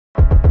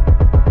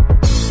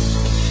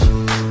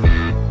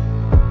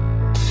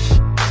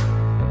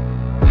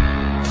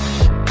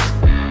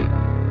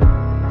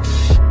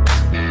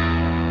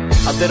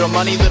Little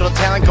money, little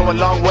talent go a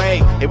long way.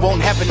 It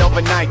won't happen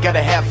overnight,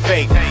 gotta have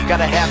faith,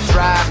 gotta have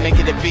drive,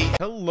 making it be.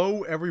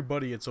 Hello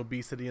everybody, it's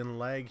Obesity and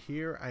Lag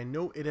here. I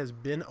know it has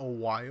been a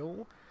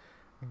while,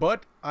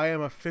 but I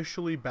am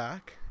officially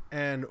back,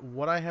 and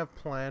what I have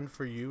planned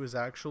for you is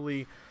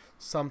actually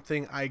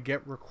something I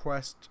get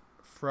requests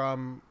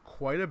from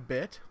quite a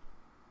bit,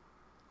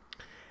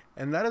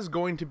 and that is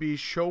going to be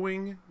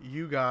showing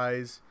you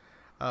guys,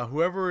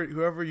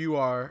 whoever you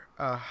are,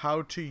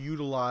 how to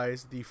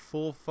utilize the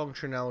full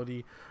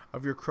functionality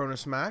of your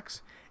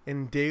CronusMax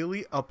in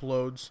daily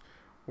uploads,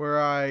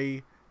 where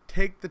I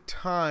take the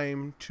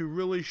time to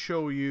really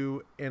show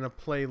you in a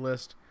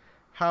playlist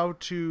how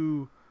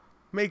to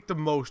make the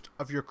most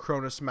of your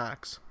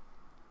CronusMax.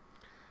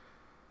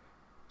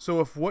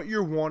 So if what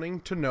you're wanting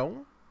to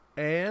know,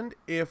 and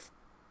if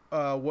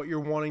what you're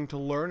wanting to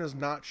learn is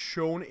not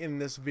shown in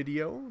this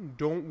video,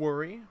 don't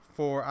worry,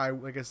 for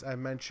like I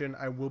mentioned,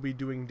 I will be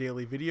doing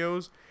daily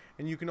videos,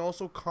 and you can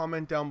also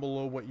comment down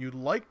below what you'd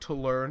like to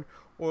learn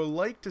or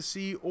like to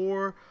see,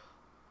 or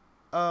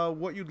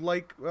what you'd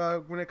like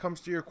when it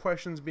comes to your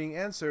questions being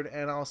answered,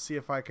 and I'll see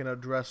if I can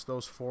address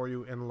those for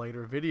you in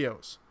later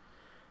videos.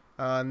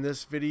 In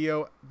this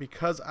video,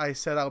 because I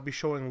said I'll be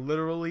showing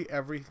literally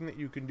everything that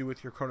you can do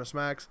with your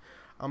CronusMax,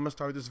 I'm going to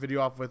start this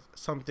video off with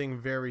something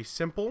very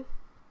simple.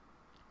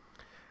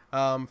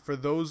 For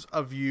those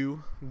of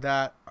you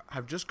that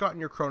have just gotten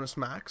your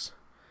CronusMax,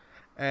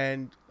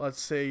 and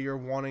let's say you're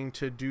wanting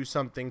to do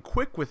something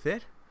quick with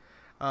it,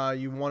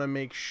 you want to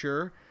make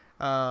sure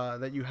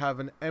that you have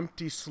an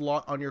empty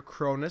slot on your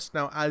Cronus.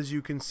 Now, as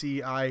you can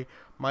see,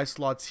 my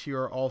slots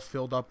here are all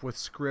filled up with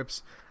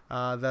scripts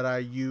that I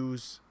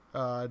use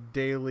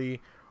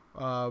daily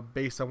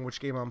based on which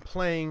game I'm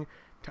playing,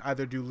 to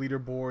either do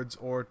leaderboards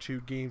or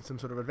to gain some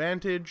sort of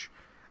advantage.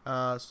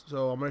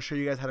 So I'm going to show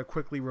you guys how to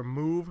quickly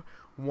remove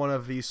one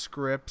of these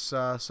scripts.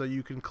 So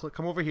you can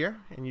come over here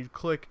and you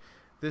click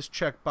this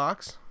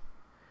checkbox,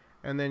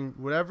 and then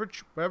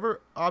whatever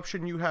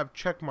option you have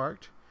check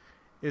marked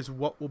is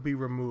what will be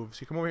removed. So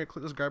you come over here,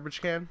 click this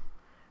garbage can,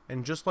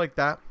 and just like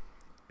that,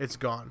 it's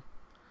gone.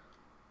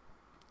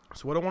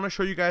 So what I want to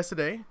show you guys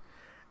today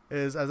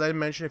is, as I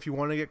mentioned, if you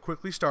want to get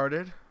quickly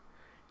started,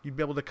 you'd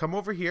be able to come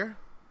over here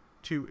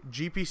to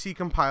GPC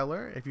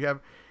compiler. If you have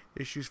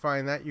issues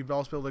finding that, you'd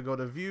also be able to go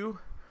to view,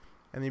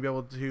 and you'd be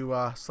able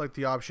to select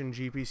the option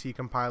GPC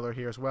compiler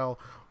here as well,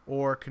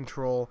 or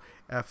control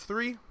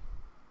F3,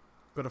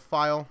 go to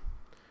file,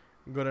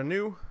 go to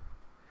new,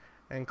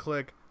 and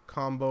click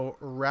combo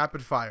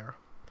rapid fire.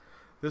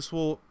 This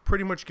will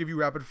pretty much give you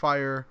rapid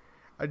fire,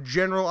 a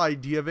general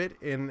idea of it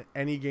in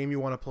any game you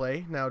want to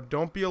play. Now,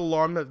 don't be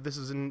alarmed that this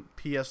is in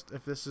PS,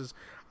 if this is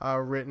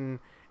written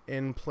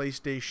in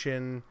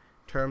PlayStation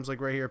terms,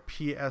 like right here,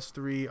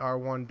 PS3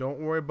 R1. Don't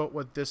worry about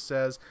what this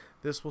says.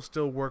 This will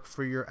still work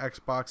for your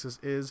Xboxes.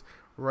 Is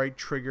right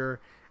trigger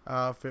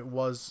if it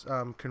was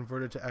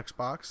converted to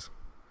Xbox.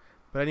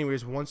 But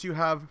anyways, once you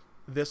have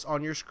this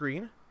on your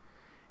screen,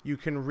 you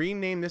can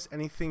rename this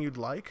anything you'd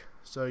like.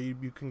 So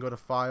you can go to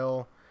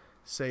file,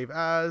 save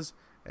as,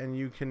 and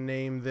you can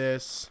name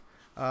this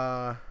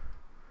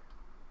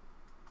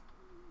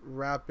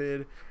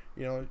rapid.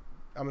 You know,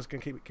 I'm just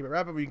gonna keep it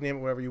rapid, but you can name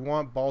it whatever you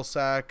want. Ball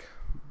sack,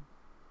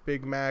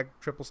 Big Mac,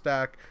 triple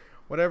stack,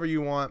 whatever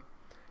you want.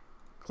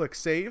 Click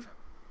save,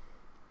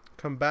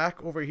 come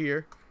back over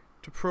here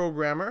to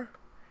programmer,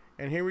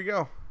 and here we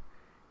go.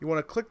 You want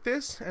to click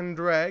this and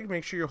drag.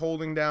 Make sure you're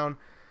holding down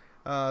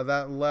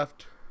that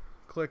left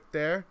click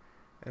there,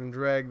 and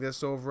drag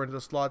this over into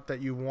the slot that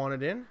you want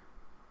it in,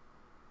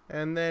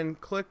 and then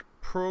click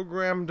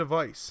program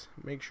device.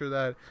 Make sure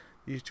that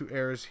these two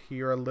arrows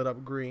here are lit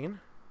up green.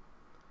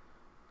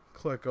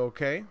 Click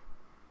OK.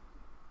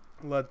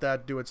 Let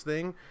that do its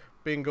thing.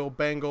 Bingo,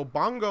 bango,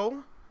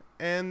 bongo,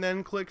 and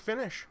then click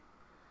finish,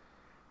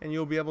 and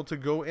you'll be able to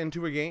go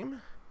into a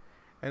game.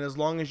 And as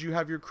long as you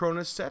have your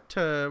Cronus set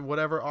to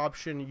whatever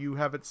option you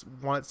have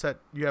want it set,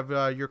 you have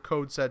your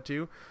code set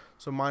to.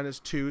 So mine is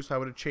 2, so I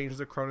would have changed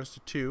the Cronus to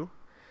 2.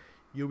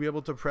 You'll be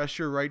able to press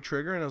your right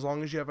trigger, and as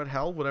long as you have it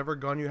held, whatever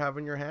gun you have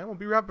in your hand will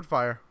be rapid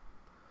fire.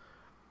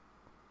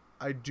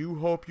 I do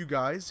hope you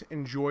guys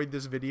enjoyed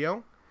this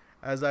video.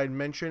 As I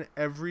mentioned,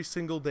 every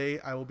single day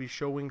I will be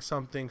showing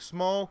something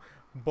small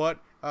but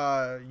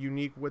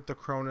unique with the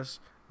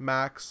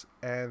CronusMax,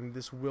 and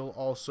this will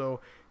also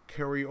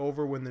carry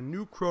over when the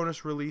new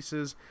Cronus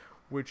releases,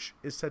 which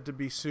is said to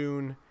be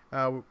soon,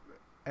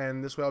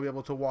 and this way I'll be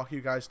able to walk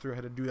you guys through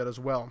how to do that as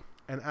well.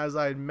 And as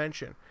I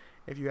mentioned,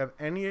 if you have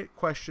any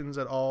questions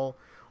at all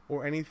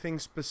or anything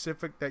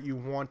specific that you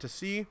want to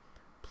see,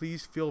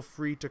 please feel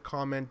free to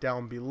comment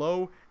down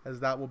below, as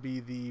that will be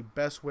the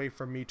best way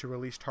for me to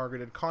release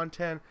targeted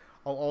content.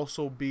 I'll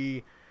also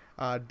be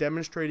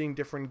demonstrating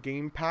different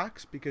game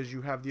packs, because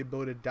you have the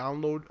ability to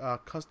download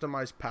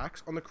customized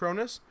packs on the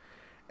Cronus,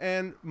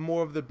 and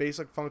more of the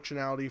basic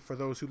functionality for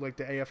those who like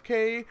to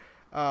AFK,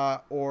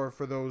 or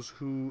for those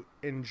who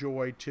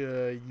enjoy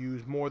to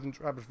use more than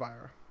rapid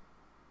fire.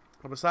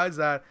 But besides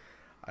that,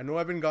 I know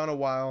I've been gone a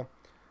while,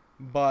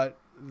 but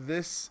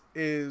this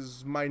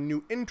is my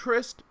new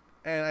interest,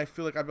 and I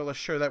feel like I'll be able to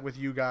share that with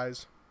you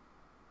guys.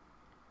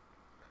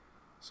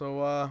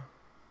 So,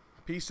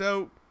 peace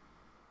out.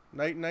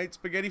 Night, night,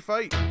 spaghetti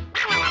fight.